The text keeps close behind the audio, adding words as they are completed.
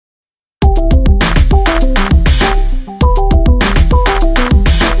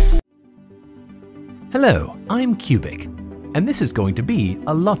Hello, I'm Cubic, and this is going to be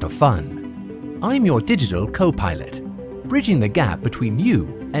a lot of fun. I'm your digital co-pilot, bridging the gap between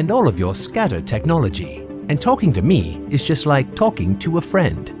you and all of your scattered technology. And talking to me is just like talking to a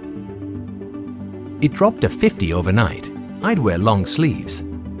friend. It dropped to 50 overnight. I'd wear long sleeves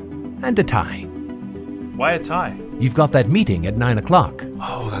and a tie. Why a tie? You've got that meeting at 9 o'clock.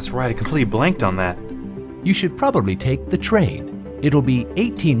 Oh, that's right. I completely blanked on that. You should probably take the train. It'll be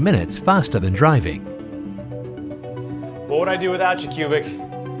 18 minutes faster than driving. What would I do without you, Cubic?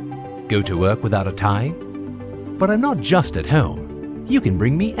 Go to work without a tie? But I'm not just at home. You can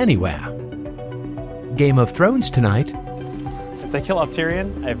bring me anywhere. Game of Thrones tonight? If they kill off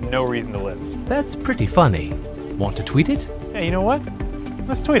Tyrion, I have no reason to live. That's pretty funny. Want to tweet it? Hey, you know what?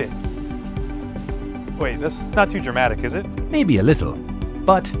 Let's tweet it. Wait, that's not too dramatic, is it? Maybe a little,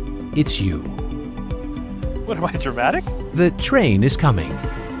 but it's you. What, am I dramatic? The train is coming.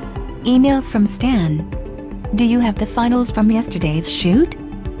 Email from Stan. Do you have the finals from yesterday's shoot?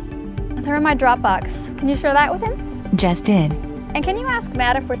 They're in my Dropbox. Can you share that with him? Just did. And can you ask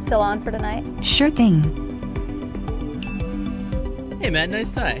Matt if we're still on for tonight? Sure thing. Hey Matt,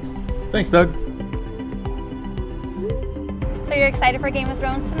 nice tie. Thanks, Doug. So you're excited for Game of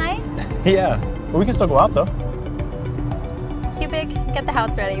Thrones tonight? Yeah, but we can still go out, though. Cubic, get the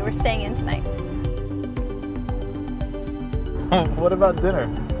house ready. We're staying in tonight. What about dinner?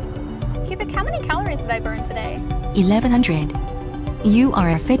 Cubic, how many calories did I burn today? 1100. You are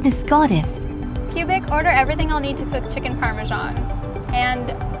a fitness goddess. Cubic, order everything I'll need to cook chicken parmesan.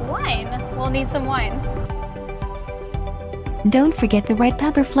 And wine. We'll need some wine. Don't forget the red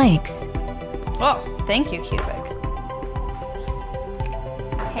pepper flakes. Oh, thank you, Cubic.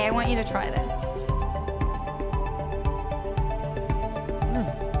 Okay, I want you to try this.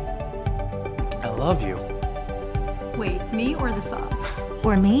 I love you. Wait, me or the sauce?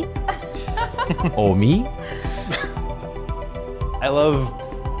 Or me? Or me? I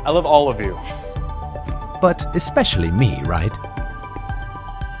love all of you. But especially me, right?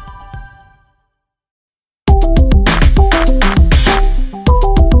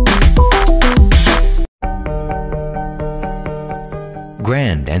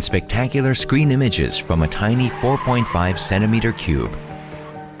 Grand and spectacular screen images from a tiny 4.5 centimeter cube.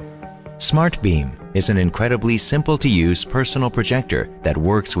 SmartBeam is an incredibly simple-to-use personal projector that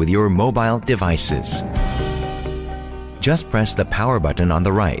works with your mobile devices. Just press the power button on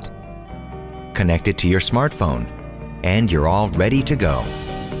the right, connect it to your smartphone, and you're all ready to go.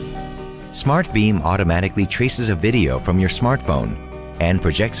 SmartBeam automatically traces a video from your smartphone and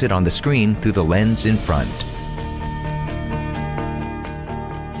projects it on the screen through the lens in front.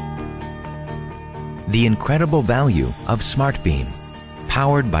 The incredible value of SmartBeam,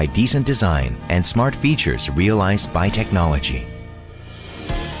 powered by decent design and smart features realized by technology.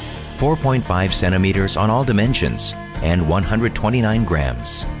 4.5 centimeters on all dimensions and 129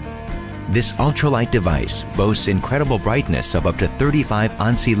 grams. This ultralight device boasts incredible brightness of up to 35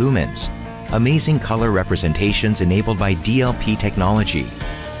 ANSI lumens, amazing color representations enabled by DLP technology,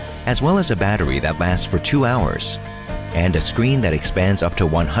 as well as a battery that lasts for 2 hours, and a screen that expands up to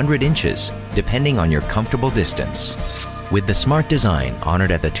 100 inches depending on your comfortable distance. With the smart design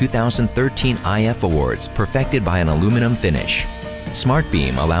honored at the 2013 IF Awards perfected by an aluminum finish,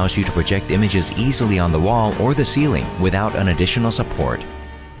 SmartBeam allows you to project images easily on the wall or the ceiling without an additional support.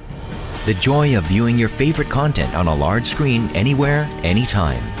 The joy of viewing your favorite content on a large screen anywhere,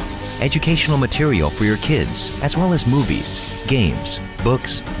 anytime. Educational material for your kids, as well as movies, games,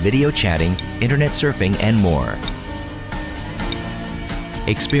 books, video chatting, internet surfing, and more.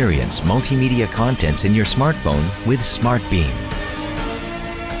 Experience multimedia contents in your smartphone with SmartBeam,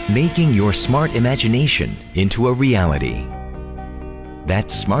 making your smart imagination into a reality.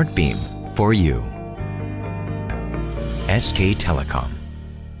 That's SmartBeam for you. SK Telecom.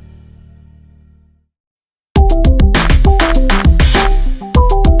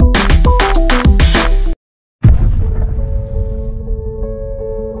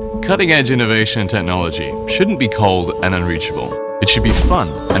 Cutting-edge innovation and technology shouldn't be cold and unreachable. It should be fun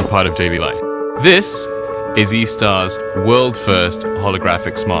and part of daily life. This is eStar's world-first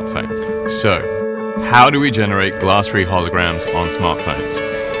holographic smartphone. So, how do we generate glass-free holograms on smartphones?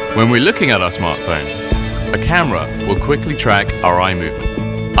 When we're looking at our smartphone, a camera will quickly track our eye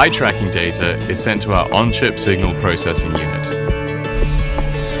movement. Eye tracking data is sent to our on-chip signal processing unit.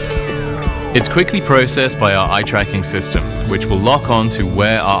 It's quickly processed by our eye tracking system, which will lock on to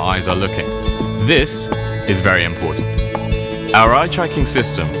where our eyes are looking. This is very important. Our eye tracking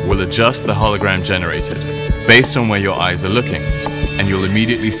system will adjust the hologram generated based on where your eyes are looking, and you'll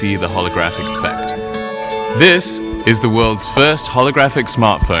immediately see the holographic effect. This is the world's first holographic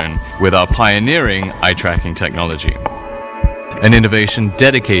smartphone with our pioneering eye tracking technology. An innovation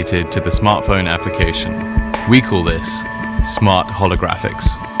dedicated to the smartphone application. We call this smart holographics.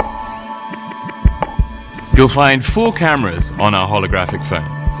 You'll find 4 cameras on our holographic phone.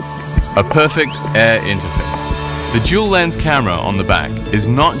 A perfect air interface. The dual lens camera on the back is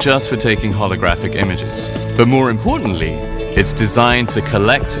not just for taking holographic images, but more importantly, it's designed to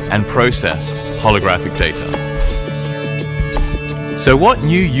collect and process holographic data. So what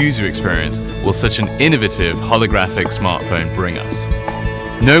new user experience will such an innovative holographic smartphone bring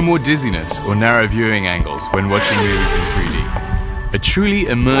us? No more dizziness or narrow viewing angles when watching movies in 3D. A truly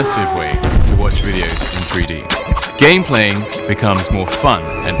immersive way to watch videos in 3D. Game playing becomes more fun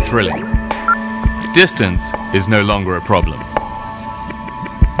and thrilling. Distance is no longer a problem.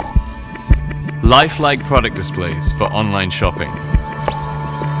 Lifelike product displays for online shopping.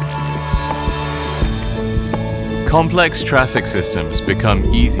 Complex traffic systems become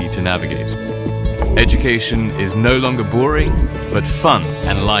easy to navigate. Education is no longer boring, but fun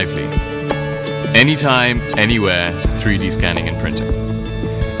and lively. Anytime, anywhere, 3D scanning and printing.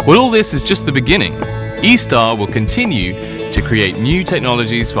 Well, all this is just the beginning. eStar will continue to create new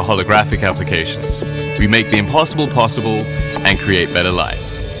technologies for holographic applications. We make the impossible possible and create better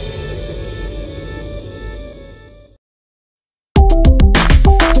lives.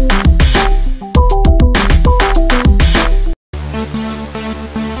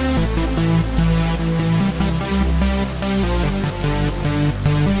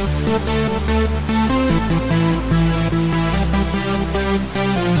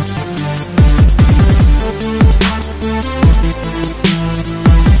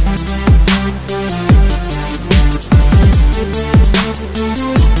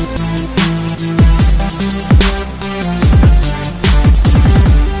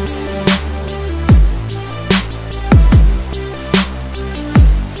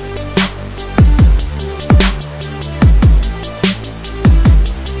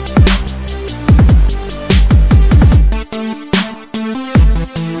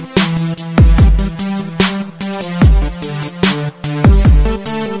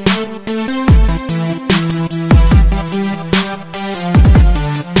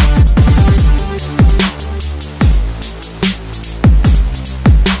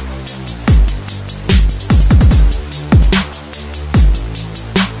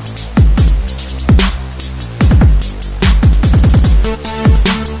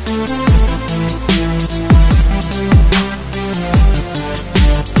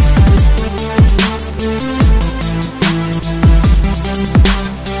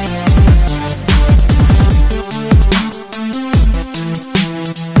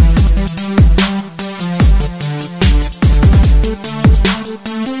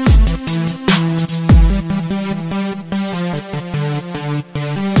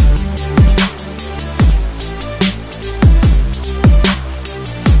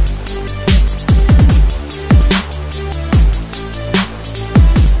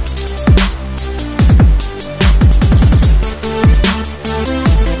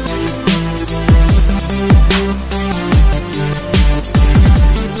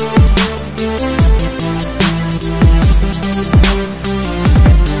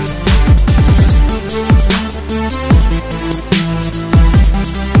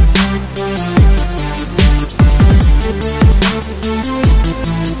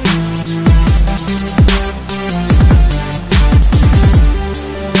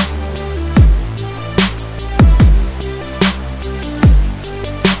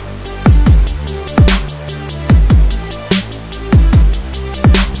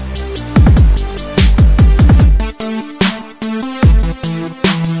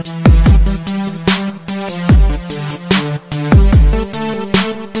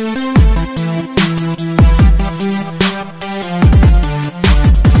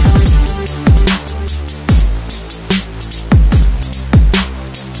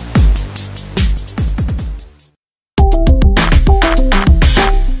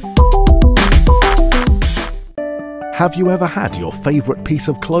 Have you ever had your favorite piece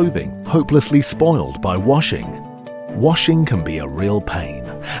of clothing hopelessly spoiled by washing? Washing can be a real pain,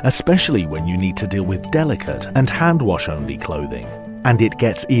 especially when you need to deal with delicate and hand wash only clothing. And it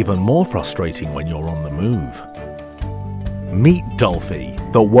gets even more frustrating when you're on the move. Meet Dolphy,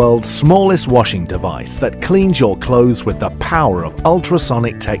 the world's smallest washing device that cleans your clothes with the power of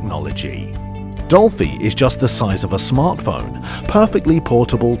ultrasonic technology. Dolphy is just the size of a smartphone, perfectly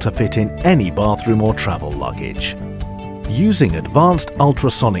portable to fit in any bathroom or travel luggage. Using advanced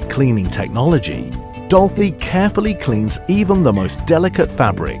ultrasonic cleaning technology, Dolphy carefully cleans even the most delicate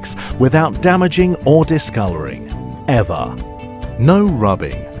fabrics without damaging or discoloring, ever. No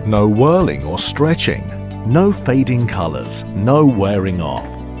rubbing, no whirling or stretching, no fading colors, no wearing off.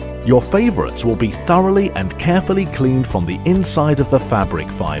 Your favorites will be thoroughly and carefully cleaned from the inside of the fabric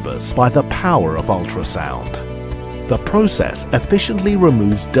fibers by the power of ultrasound. The process efficiently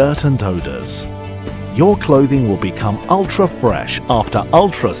removes dirt and odors. Your clothing will become ultra fresh after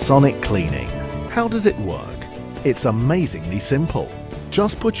ultrasonic cleaning. How does it work? It's amazingly simple.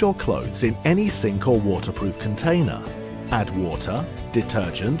 Just put your clothes in any sink or waterproof container. Add water,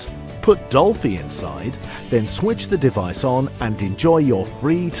 detergent, put Dolphy inside, then switch the device on and enjoy your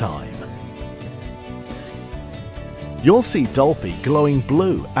free time. You'll see Dolphy glowing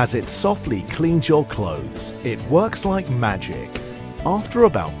blue as it softly cleans your clothes. It works like magic. After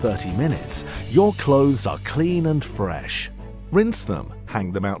about 30 minutes, your clothes are clean and fresh. Rinse them,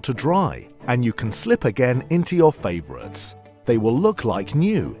 hang them out to dry, and you can slip again into your favorites. They will look like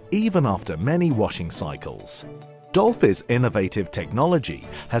new even after many washing cycles. Dolphy's innovative technology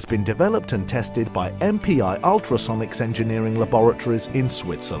has been developed and tested by MPI Ultrasonics Engineering Laboratories in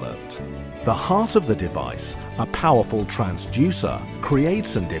Switzerland. The heart of the device, a powerful transducer,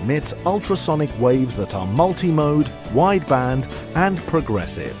 creates and emits ultrasonic waves that are multimode, wideband, and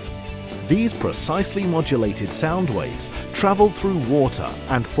progressive. These precisely modulated sound waves travel through water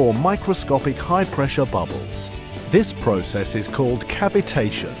and form microscopic high-pressure bubbles. This process is called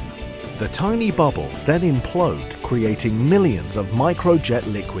cavitation. The tiny bubbles then implode, creating millions of microjet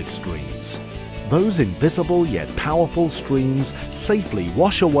liquid streams. Those invisible yet powerful streams safely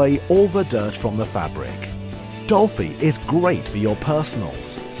wash away all the dirt from the fabric. Dolphy is great for your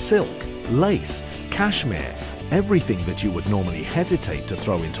personals, silk, lace, cashmere, everything that you would normally hesitate to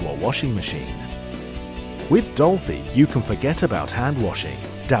throw into a washing machine. With Dolphy, you can forget about hand washing,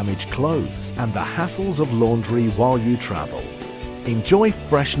 damaged clothes, and the hassles of laundry while you travel. Enjoy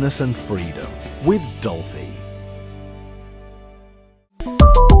freshness and freedom with Dolphy.